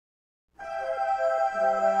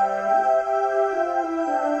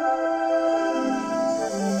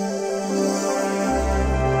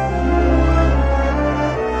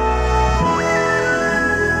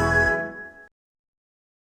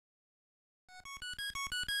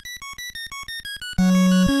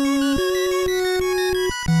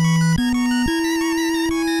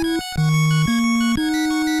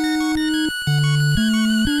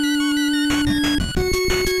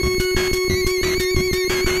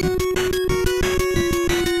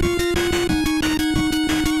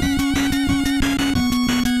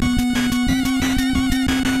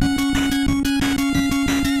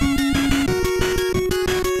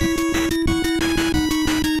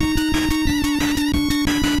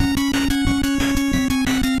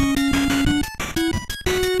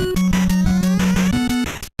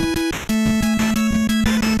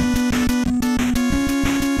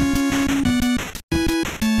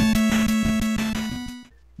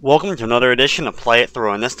Welcome to another edition of Play It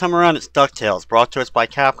Through, and this time around it's DuckTales, brought to us by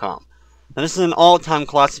Capcom. Now this is an all-time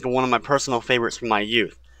classic and one of my personal favorites from my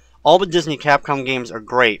youth. All the Disney Capcom games are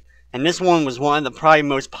great, and this one was one of the probably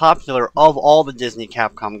most popular of all the Disney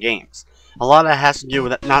Capcom games. A lot of that has to do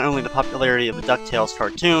with not only the popularity of the DuckTales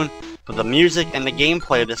cartoon, but the music and the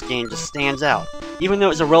gameplay of this game just stands out. Even though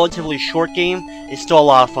it's a relatively short game, it's still a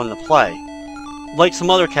lot of fun to play. Like some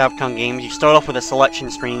other Capcom games, you start off with a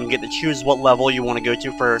selection screen. You get to choose what level you want to go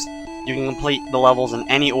to first. You can complete the levels in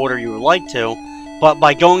any order you would like to, but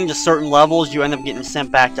by going to certain levels, you end up getting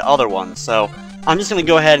sent back to other ones. So I'm just going to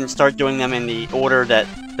go ahead and start doing them in the order that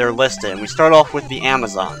they're listed. We start off with the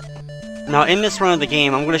Amazon. Now in this run of the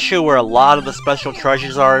game, I'm going to show where a lot of the special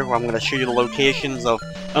treasures are, where I'm going to show you the locations of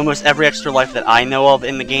almost every extra life that I know of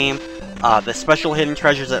in the game, the special hidden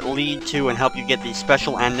treasures that lead to and help you get the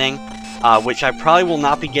special ending. Which I probably will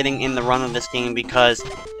not be getting in the run of this game because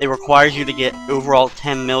it requires you to get overall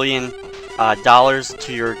 $10 million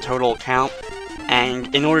to your total account.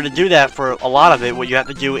 And in order to do that for a lot of it, what you have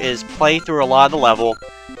to do is play through a lot of the level,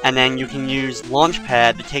 and then you can use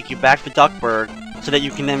Launchpad to take you back to Duckburg so that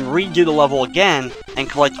you can then redo the level again and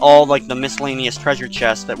collect all like the miscellaneous treasure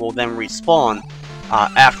chests that will then respawn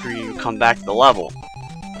after you come back to the level.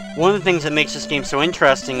 One of the things that makes this game so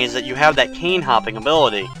interesting is that you have that cane hopping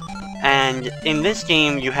ability. And in this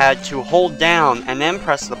game, you had to hold down and then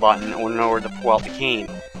press the button in order to pull out the cane.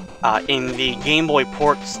 In the Game Boy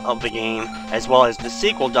ports of the game, as well as the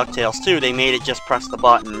sequel, DuckTales 2, they made it just press the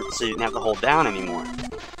button so you didn't have to hold down anymore.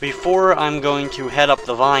 Before I'm going to head up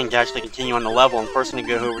the vine to actually continue on the level, I'm first going to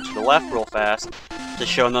go over to the left real fast to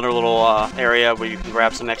show another little area where you can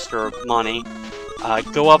grab some extra money.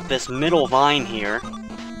 Go up this middle vine here,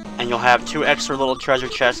 and you'll have 2 extra little treasure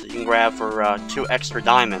chests that you can grab for 2 extra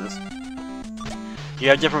diamonds. You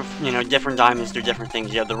have different diamonds do different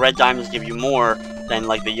things. You have the red diamonds give you more than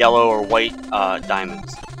like the yellow or white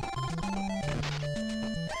diamonds.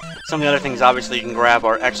 Some of the other things obviously you can grab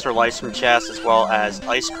are extra lives from chests, as well as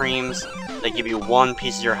ice creams that give you 1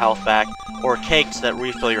 piece of your health back, or cakes that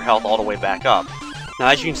refill your health all the way back up. Now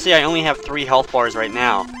as you can see, I only have 3 health bars right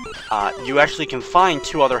now. You actually can find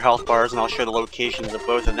 2 other health bars, and I'll show the locations of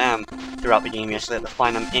both of them throughout the game. You actually have to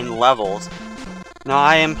find them in levels. Now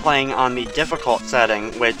I am playing on the difficult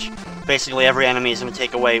setting, which basically every enemy is going to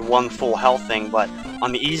take away 1 full health thing, but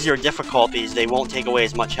on the easier difficulties they won't take away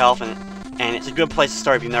as much health, and it's a good place to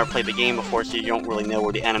start if you've never played the game before, so you don't really know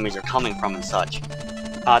where the enemies are coming from and such.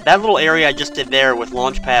 That little area I just did there with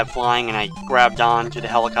Launchpad flying and I grabbed on to the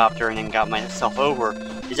helicopter and then got myself over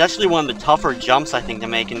is actually one of the tougher jumps I think to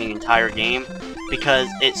make in the entire game, because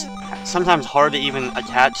it's sometimes hard to even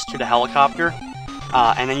attach to the helicopter.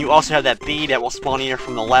 And then you also have that bee that will spawn either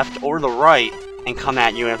from the left or the right and come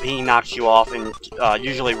at you, and if he knocks you off, and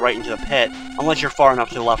usually right into the pit, unless you're far enough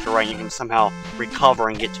to the left or right, you can somehow recover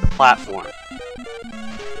and get to the platform.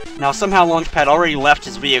 Now somehow Launchpad already left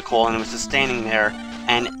his vehicle and was just standing there,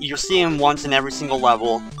 and you'll see him once in every single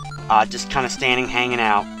level, just kind of standing, hanging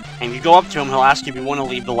out. And if you go up to him, he'll ask you if you want to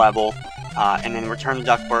leave the level, and then return to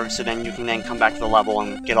Duckburg, so then you can then come back to the level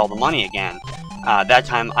and get all the money again. That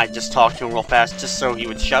time I just talked to him real fast just so he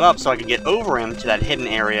would shut up so I could get over him to that hidden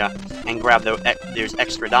area and grab those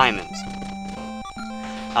extra diamonds.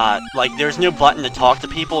 Like there's no button to talk to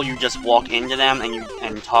people, you just walk into them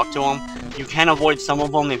and talk to them. You can avoid some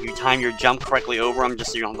of them if you time your jump correctly over them,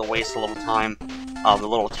 just so you don't have to waste a little time of the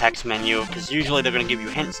little text menu, because usually they're going to give you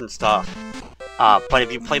hints and stuff. But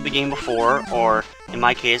if you played the game before, or in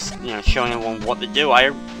my case, showing everyone what to do, I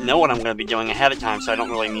know what I'm going to be doing ahead of time, so I don't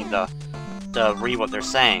really need to read what they're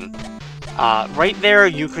saying. Right there,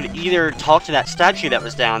 you could either talk to that statue that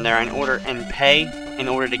was down there and pay in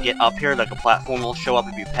order to get up here, like a platform will show up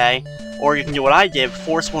if you pay, or you can do what I did,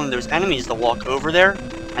 force one of those enemies to walk over there,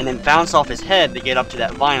 and then bounce off his head to get up to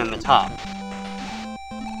that vine on the top.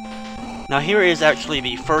 Now here is actually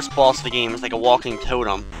the first boss of the game. It's like a walking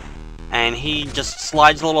totem, and he just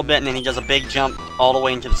slides a little bit and then he does a big jump all the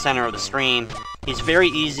way into the center of the screen. He's very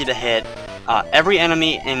easy to hit. Every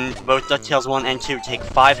enemy in both DuckTales 1 and 2 take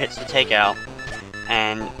 5 hits to take out,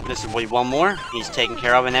 and this will be 1 more. He's taken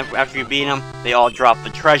care of, and after you beat him, they all drop the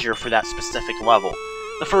treasure for that specific level.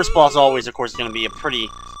 The first boss always, of course, is going to be a pretty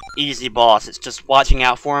easy boss. It's just watching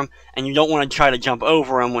out for him, and you don't want to try to jump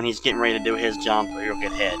over him when he's getting ready to do his jump, or you'll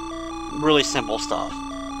get hit. Really simple stuff.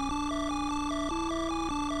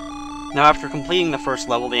 Now after completing the first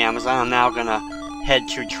level, the Amazon, I'm now going to head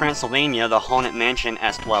to Transylvania, the Haunted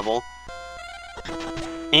Mansion-esque level.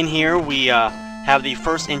 In here, we have the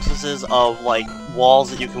first instances of like walls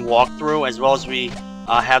that you can walk through, as well as we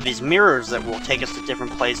have these mirrors that will take us to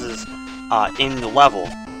different places in the level.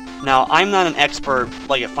 Now, I'm not an expert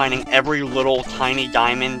like at finding every little tiny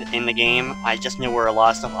diamond in the game. I just know where a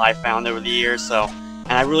lot of stuff I found over the years, and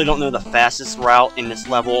I really don't know the fastest route in this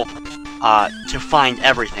level to find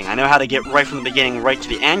everything. I know how to get right from the beginning right to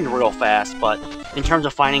the end real fast, but in terms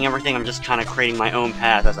of finding everything, I'm just kind of creating my own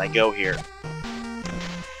path as I go here.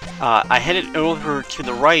 I headed over to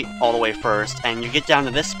the right all the way first, and you get down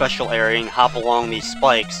to this special area and hop along these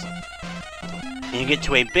spikes, and you get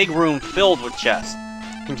to a big room filled with chests,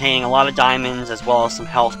 containing a lot of diamonds as well as some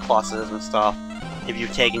health pluses and stuff if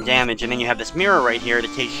you've taken damage. And then you have this mirror right here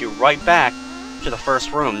that takes you right back to the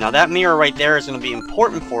first room. Now that mirror right there is going to be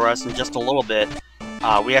important for us in just a little bit.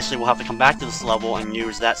 We actually will have to come back to this level and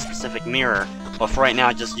use that specific mirror, but for right now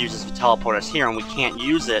it just uses to teleport us here, and we can't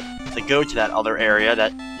use it to go to that other area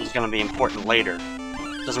that is going to be important later.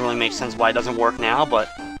 Doesn't really make sense why it doesn't work now, but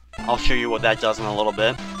I'll show you what that does in a little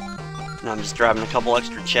bit. Now I'm just grabbing a couple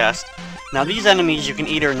extra chests. Now these enemies, you can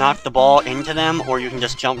either knock the ball into them, or you can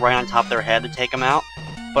just jump right on top of their head to take them out.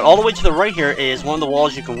 But all the way to the right here is one of the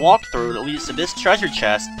walls you can walk through that leads to this treasure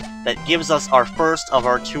chest that gives us our first of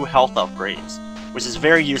our 2 health upgrades, which is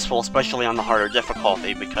very useful, especially on the harder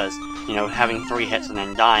difficulty, because, you know, having 3 hits and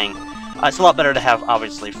then dying, it's a lot better to have,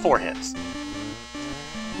 obviously, 4 hits.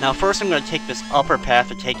 Now first I'm going to take this upper path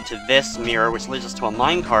to take to this mirror, which leads us to a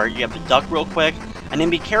minecart. You have to duck real quick, and then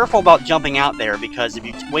be careful about jumping out there, because if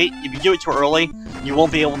you do it too early, you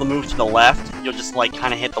won't be able to move to the left. You'll just, like,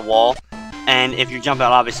 kind of hit the wall. And if you jump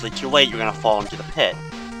out obviously too late, you're going to fall into the pit.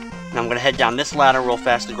 Now I'm going to head down this ladder real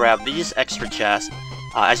fast to grab these extra chests.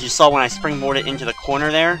 As you saw when I springboarded into the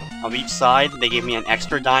corner there, of each side, they gave me an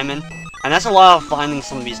extra diamond. And that's a lot of finding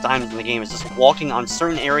some of these diamonds in the game, is just walking on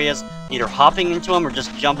certain areas, either hopping into them or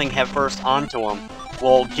just jumping headfirst onto them,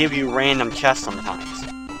 will give you random chests sometimes.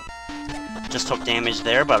 Just took damage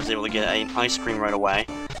there, but I was able to get an ice cream right away.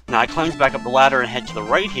 Now I climbed back up the ladder and head to the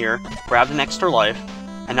right here, grabbed an extra life,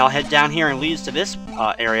 and now I'll head down here and leads to this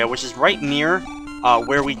area, which is right near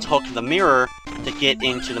where we took the mirror to get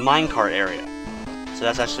into the minecart area. So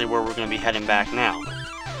that's actually where we're going to be heading back now.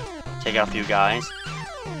 Take out a few guys.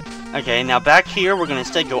 Okay, now back here, we're going to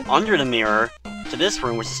instead go under the mirror to this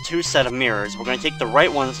room, which is 2 sets of mirrors. We're going to take the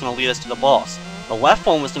right one that's going to lead us to the boss. The left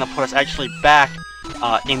one was going to put us actually back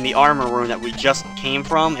in the armor room that we just came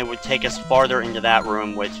from. It would take us farther into that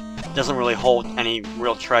room, which doesn't really hold any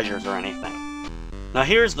real treasures or anything. Now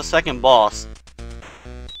here's the second boss,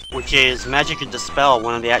 which is Magic Dispel,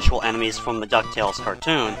 one of the actual enemies from the DuckTales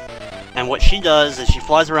cartoon. And what she does is she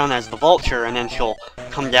flies around as the vulture, and then she'll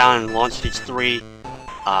come down and launch these 3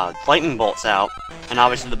 lightning bolts out. And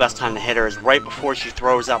obviously the best time to hit her is right before she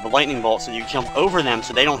throws out the lightning bolt, so you jump over them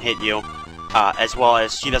so they don't hit you, as well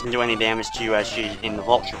as she doesn't do any damage to you as she's in the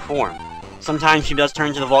vulture form. Sometimes she does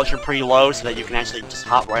turn to the vulture pretty low so that you can actually just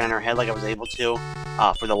hop right on her head like I was able to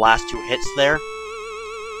for the last 2 hits there.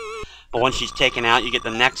 But once she's taken out, you get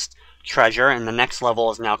the next treasure, and the next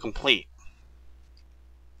level is now complete.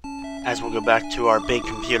 As we'll go back to our big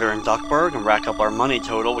computer in Duckburg and rack up our money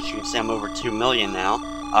total, which you can see I'm over 2 million now.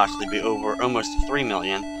 I'll actually be over almost 3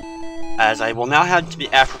 million. As I will now head to the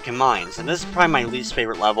African mines. And this is probably my least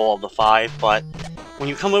favorite level of the 5, but when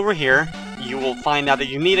you come over here, you will find out that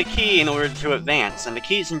you need a key in order to advance, and the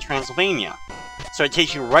key is in Transylvania. So it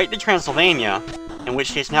takes you right to Transylvania, in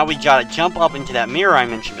which case now we gotta jump up into that mirror I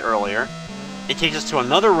mentioned earlier. It takes us to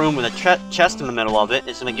another room with a chest in the middle of it.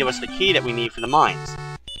 It's gonna give us the key that we need for the mines.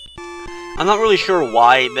 I'm not really sure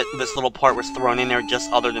why this little part was thrown in there,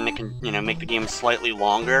 just other than it can, you know, make the game slightly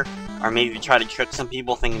longer. Or maybe try to trick some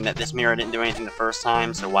people thinking that this mirror didn't do anything the first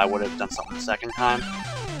time, so why would it have done something the second time?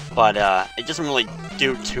 But it doesn't really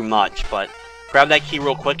do too much, but grab that key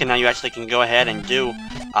real quick and now you actually can go ahead and do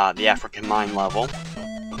the African mine level.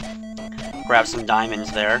 Grab some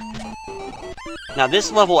diamonds there. Now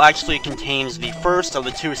this level actually contains the first of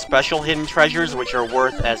the 2 special hidden treasures, which are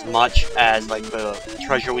worth as much as like the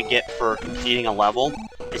treasure we get for completing a level.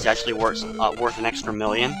 It's actually worth an extra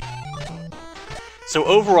million. So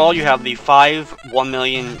overall you have the 5 1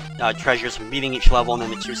 million treasures from beating each level, and then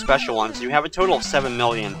the 2 special ones. So you have a total of 7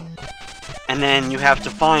 million. And then you have to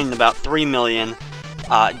find about 3 million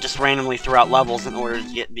just randomly throughout levels in order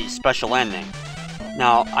to get the special ending.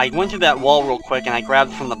 Now, I went through that wall real quick and I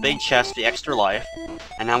grabbed from the big chest the extra life.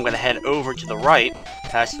 And now I'm going to head over to the right,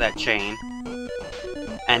 past that chain.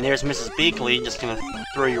 And there's Mrs. Beakley, just going to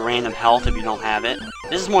throw you random health if you don't have it.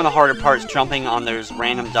 This is one of the harder parts, jumping on those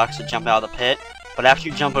random ducks that jump out of the pit. But after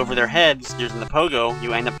you jump over their heads, using the pogo,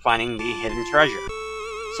 you end up finding the hidden treasure.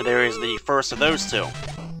 So there is the first of those 2.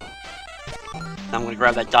 Now I'm going to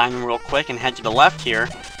grab that diamond real quick and head to the left here.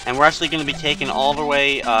 And we're actually going to be taken all the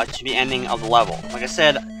way to the ending of the level. Like I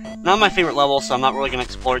said, Not my favorite level, so I'm not really going to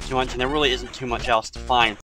explore it too much, and there really isn't too much else to find.